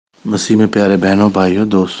مسیح میں پیارے بہنوں بھائیوں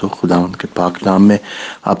دوستوں، خداوند کے پاک نام میں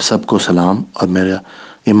آپ سب کو سلام، اور میرا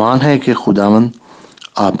ایمان ہے کہ خداوند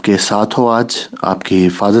آپ کے ساتھ ہو، آج آپ کی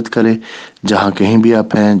حفاظت کرے جہاں کہیں بھی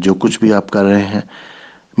آپ ہیں، جو کچھ بھی آپ کر رہے ہیں۔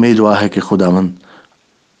 میری دعا ہے کہ خداوند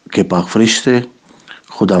کے پاک فرشتے،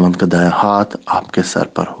 خداوند کا دایاں ہاتھ آپ کے سر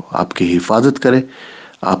پر ہو، آپ کی حفاظت کرے،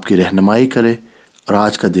 آپ کی رہنمائی کرے، اور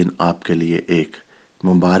آج کا دن آپ کے لیے ایک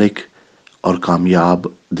مبارک اور کامیاب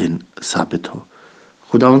دن ثابت ہو۔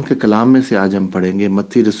 خداوند کے کلام میں سے آج ہم پڑھیں گے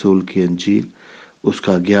متی رسول کی انجیل، اس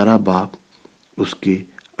کا 11 باب، اس کی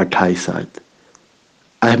 28 آیت۔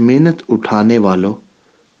 اے محنت اٹھانے والوں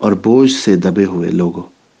اور بوجھ سے دبے ہوئے لوگوں،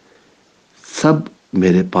 سب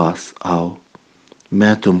میرے پاس آؤ،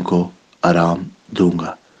 میں تم کو آرام دوں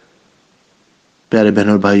گا۔ پیارے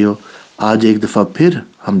بہنوں اور بھائیوں، آج ایک دفعہ پھر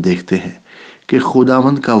ہم دیکھتے ہیں کہ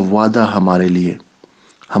خداوند کا وعدہ ہمارے لیے،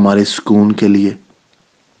 ہمارے سکون کے لیے،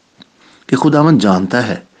 کہ خداوند جانتا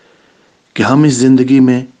ہے کہ ہم اس زندگی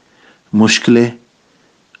میں مشکلیں،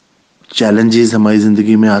 چیلنجز ہماری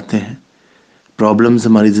زندگی میں آتے ہیں، پرابلمز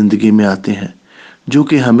ہماری زندگی میں آتے ہیں جو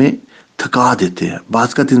کہ ہمیں تھکا دیتے ہیں۔ بعض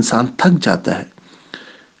اوقات انسان تھک جاتا ہے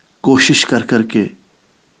کوشش کر کر کے،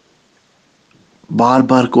 بار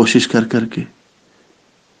بار کوشش کر کر کے،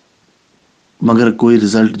 مگر کوئی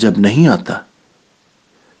رزلٹ جب نہیں آتا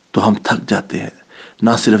تو ہم تھک جاتے ہیں،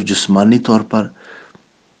 نہ صرف جسمانی طور پر،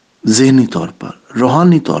 ذہنی طور پر،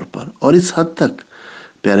 روحانی طور پر، اور اس حد تک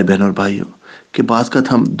پیارے بہنوں اور بھائیوں کہ بعض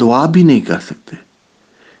اوقات ہم دعا بھی نہیں کر سکتے۔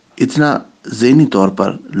 اتنا ذہنی طور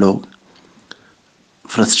پر لوگ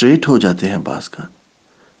فرسٹریٹ ہو جاتے ہیں، بعض کا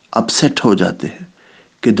اپسیٹ ہو جاتے ہیں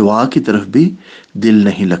کہ دعا کی طرف بھی دل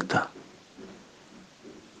نہیں لگتا۔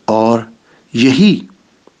 اور یہی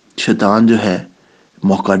شیطان جو ہے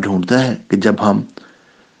موقع ڈھونڈتا ہے کہ جب ہم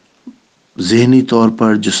ذہنی طور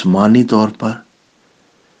پر، جسمانی طور پر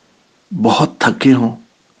بہت تھکے ہوں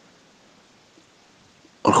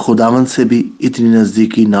اور خداوند سے بھی اتنی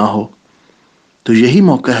نزدیکی نہ ہو، تو یہی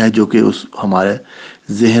موقع ہے جو کہ اس ہمارے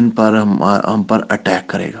ذہن پر، ہم پر اٹیک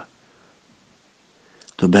کرے گا۔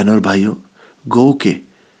 تو بہنوں اور بھائیوں، گو کہ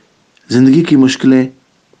زندگی کی مشکلیں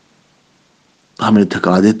ہمیں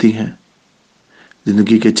تھکا دیتی ہیں،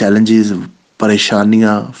 زندگی کے چیلنجز،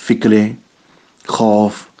 پریشانیاں، فکریں،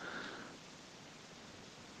 خوف،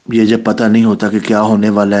 یہ جب پتہ نہیں ہوتا کہ کیا ہونے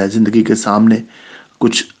والا ہے، زندگی کے سامنے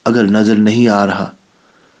کچھ اگر نظر نہیں آ رہا،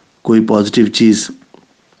 کوئی پازیٹیو چیز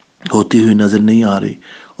ہوتی ہوئی نظر نہیں آ رہی،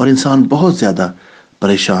 اور انسان بہت زیادہ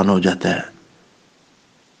پریشان ہو جاتا ہے۔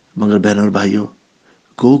 مگر بہنوں اور بھائیوں،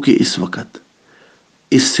 گو کہ اس وقت،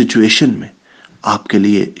 اس سچویشن میں آپ کے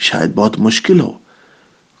لیے شاید بہت مشکل ہو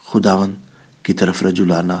خداوند کی طرف رجوع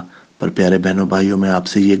لانا، پر پیارے بہنوں بھائیوں، میں آپ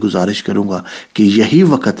سے یہ گزارش کروں گا کہ یہی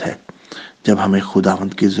وقت ہے جب ہمیں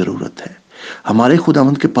خداوند کی ضرورت ہے۔ ہمارے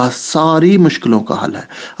خداوند کے پاس ساری مشکلوں کا حل ہے،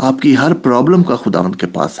 آپ کی ہر پرابلم کا خداوند کے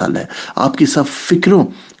پاس حل ہے، آپ کی سب فکروں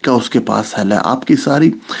کا اس کے پاس حل ہے، آپ کی ساری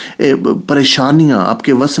پریشانیاں، آپ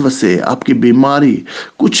کے وسوسے، آپ کی بیماری،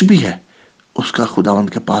 کچھ بھی ہے اس کا خداوند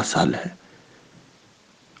کے پاس حل ہے۔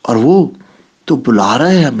 اور وہ تو بلا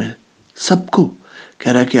رہا ہے ہمیں سب کو،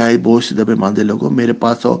 کہہ رہا ہے کہ آئے بوجھ سے دبے باندھے لوگوں، میرے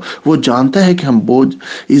پاس آؤ۔ وہ جانتا ہے کہ ہم بوجھ،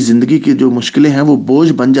 اس زندگی کی جو مشکلیں ہیں وہ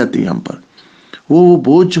بوجھ بن جاتی ہیں ہم پر، وہ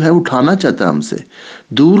بوجھ جو ہے اٹھانا چاہتا ہے ہم سے،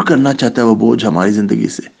 دور کرنا چاہتا ہے وہ بوجھ ہماری زندگی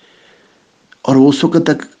سے، اور وہ اس وقت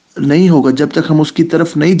تک نہیں ہوگا جب تک ہم اس کی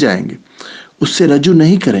طرف نہیں جائیں گے، اس سے رجوع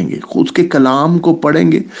نہیں کریں گے، اس کے کلام کو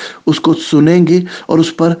پڑھیں گے، اس کو سنیں گے، اور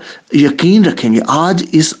اس پر یقین رکھیں گے۔ آج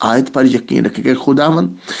اس آیت پر یقین رکھیں کہ خداوند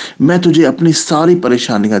میں تجھے اپنی ساری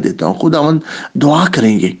پریشانیاں دیتا ہوں۔ خداوند دعا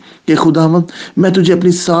کریں گے کہ خداوند میں تجھے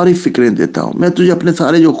اپنی ساری فکریں دیتا ہوں، میں تجھے اپنے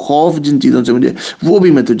سارے جو خوف جن چیزوں سے مجھے، وہ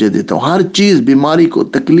بھی میں تجھے دیتا ہوں، ہر چیز، بیماری کو،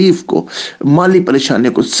 تکلیف کو، مالی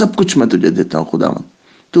پریشانیوں کو، سب کچھ میں تجھے دیتا ہوں۔ خداوند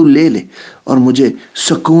تو لے لے اور مجھے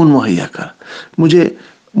سکون مہیا کر۔ مجھے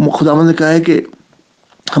خداوند نے کہا ہے کہ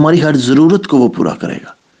ہماری ہر ضرورت کو وہ پورا کرے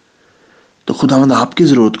گا، تو خداوند آپ کی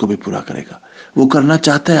ضرورت کو بھی پورا کرے گا۔ وہ کرنا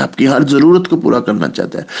چاہتا ہے، آپ کی ہر ضرورت کو پورا کرنا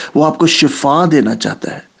چاہتا ہے، وہ آپ کو شفا دینا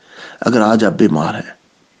چاہتا ہے۔ اگر آج آپ بیمار ہیں،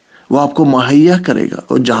 وہ آپ کو مہیا کرے گا،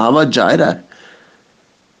 اور جہاوہ جائرہ ہے،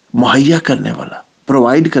 مہیا کرنے والا،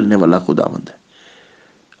 پرووائڈ کرنے والا خداوند ہے۔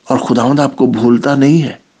 اور خداوند آپ کو بھولتا نہیں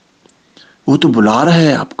ہے، وہ تو بلا رہا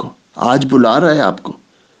ہے آپ کو، آج بلا رہا ہے آپ کو،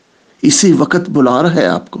 اسی وقت بلا رہا ہے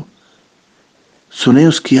آپ کو۔ سنیں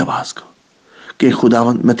اس کی آواز کو کہ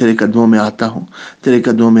خداوند میں تیرے قدموں میں آتا ہوں، تیرے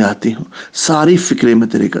قدموں میں آتی ہوں، ساری فکریں میں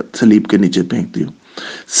تیرے صلیب کے نیچے پھینکتی ہوں،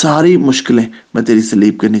 ساری مشکلیں میں تیری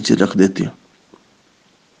صلیب کے نیچے رکھ دیتی ہوں،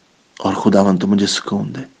 اور خداوند تو مجھے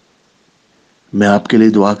سکون دے۔ میں آپ کے لیے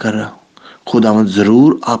دعا کر رہا ہوں، خداوند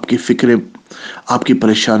ضرور آپ کی فکریں آپ کی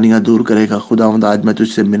پریشانیاں دور کرے گا خداوند۔ آج میں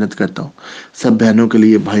تجھ سے منت کرتا ہوں سب بہنوں کے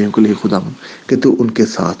لیے، بھائیوں کے لیے خداوند، کہ تو ان کے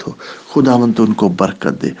ساتھ ہو خداوند، تو ان کو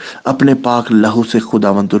برکت دے اپنے پاک لہو سے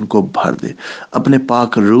خداوند، ان کو بھر دے اپنے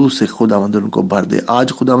پاک روح سے خداوند، ان کو بھر دے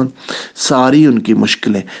آج خداوند۔ ساری ان کی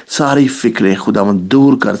مشکلیں، ساری فکریں خداوند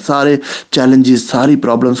دور کر، سارے چیلنجز، ساری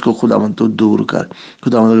پرابلمز کو خداوند تو دور کر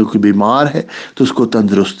خداوند۔ اگر کوئی بیمار ہے تو اس کو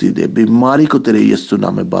تندرستی دے، بیماری کو تیرے یسوع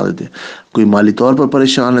نام میں باندھ دے۔ کوئی مالی طور پر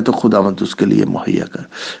پریشان ہے تو خداوند اس کے لیے مہیا کر،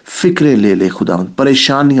 فکریں لے لے خداوند،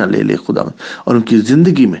 پریشانیاں لے لے خداوند، اور ان کی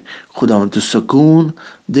زندگی میں خداوند تو سکون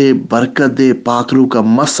دے، برکت دے، پاک روح کا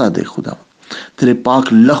مسا دے خداوند۔ تیرے پاک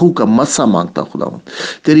لہو کا مسا مانگتا خداوند،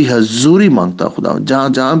 تیری حضوری مانگتا خداوند۔ جہاں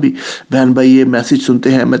جہاں بھی بہن بھائی یہ میسج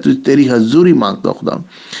سنتے ہیں، میں تیری حضوری مانگتا خداوند،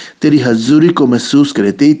 تیری حضوری کو محسوس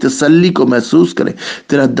کرے، تیری تسلی کو محسوس کرے،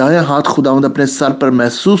 تیرا دایاں ہاتھ خداوند اپنے سر پر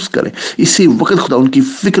محسوس کرے اسی وقت خدا ان کی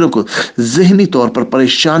فکروں کو، ذہنی طور پر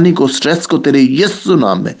پریشانی کو، سٹریس کو تیرے یسوع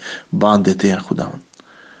نام میں باندھ دیتے ہیں خداوند۔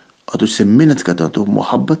 اور تجھ سے منت کرتا ہوں تو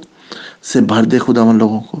محبت سے بھر دے خداوند،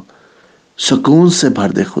 لوگوں کو سکون سے بھر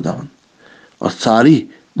دے خداوند، اور ساری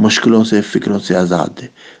مشکلوں سے، فکروں سے آزاد دے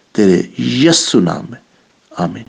تیرے یسوع نام میں، آمین۔